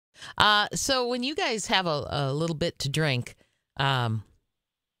So when you guys have a little bit to drink,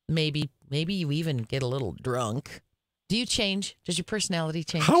 maybe you even get a little drunk. Do you change? Does your personality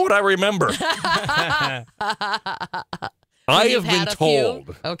change? How would I remember? I have been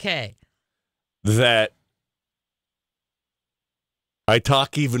told that I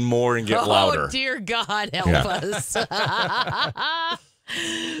talk even more and get louder. Oh, dear God, help us.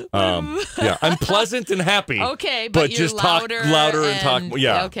 Yeah, I'm pleasant and happy. Okay, but you're just talk louder and talk.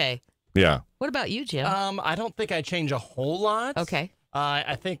 Yeah. Okay. Yeah. What about you, Jim? I don't think I change a whole lot. Okay.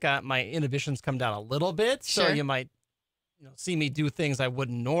 I think my inhibitions come down a little bit, so Sure. you might see me do things I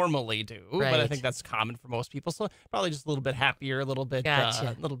wouldn't normally do, but I Right. think that's common for most people. So probably just a little bit happier, a little bit,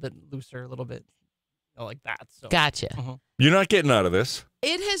 Gotcha. a little bit looser, a little bit like that. So. Gotcha. You're not getting out of this.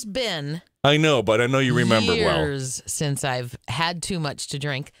 It has been I know, but I know you remember years since I've had too much to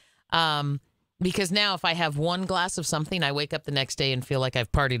drink. Because now if I have one glass of something, I wake up the next day and feel like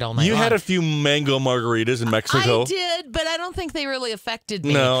I've partied all night You long. had a few mango margaritas in Mexico. I did, but I don't think they really affected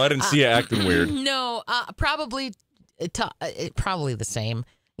me. No, I didn't see you acting weird. No, probably the same.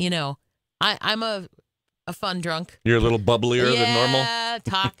 I'm a fun drunk. You're a little bubblier than normal. Yeah,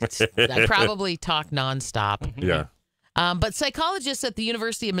 I probably talk nonstop. Yeah. But psychologists at the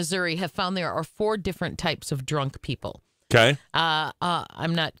University of Missouri have found there are 4 different types of drunk people. Okay.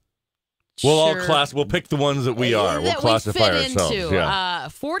 I'm not We'll sure. we'll pick the ones that we are. We'll that classify we fit ourselves. into. Yeah.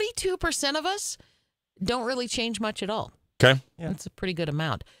 42% of us don't really change much at all. Okay. Yeah. That's a pretty good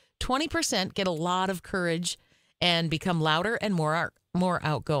amount. 20% get a lot of courage and become louder and more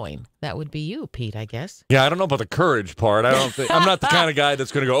outgoing. That would be you, Pete, I guess. Yeah, I don't know about the courage part. I'm not the kind of guy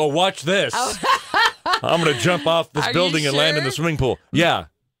that's going to go, "Oh, watch this. I'm going to jump off this Are you building and land in the sure? swimming pool." Yeah.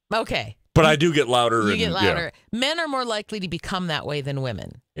 Okay. But I do get louder. You get louder. Men are more likely to become that way than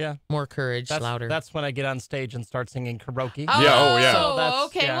women. Yeah. More courage, louder. That's when I get on stage and start singing karaoke. Oh, yeah. So that's,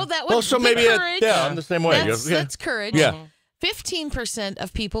 okay. yeah. Well, that would so be maybe courage. I'm the same way. That's courage. Yeah. 15%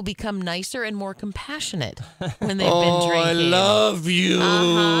 of people become nicer and more compassionate when they've Oh, been drinking. I love you.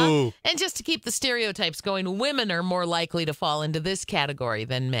 And just to keep the stereotypes going, women are more likely to fall into this category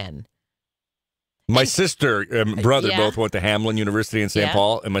than men. My sister and brother Yeah. both went to Hamlin University in St. Yeah.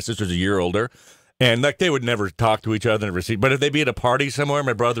 Paul, and my sister's a year older. And they would never talk to each other, never see. But if they'd be at a party somewhere,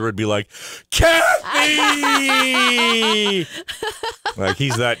 my brother would be like, "Kathy!" Like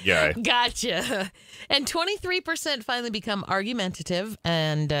he's that guy. Gotcha. And 23% finally become argumentative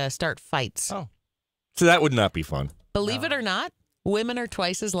and start fights. Oh. So that would not be fun. Believe it or not, women are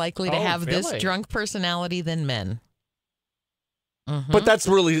twice as likely to have this really? drunk personality than men. Mhm. But that's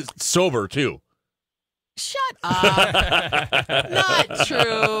really sober, too. Shut up. Not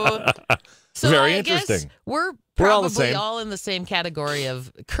true. So Very I guess interesting. we're We're all the probably same. all in the same category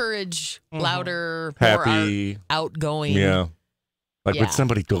of courage, louder, Happy. more outgoing. Yeah. Like, Yeah. would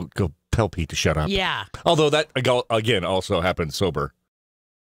somebody go tell Pete to shut up? Yeah. Although that, again, also happens sober.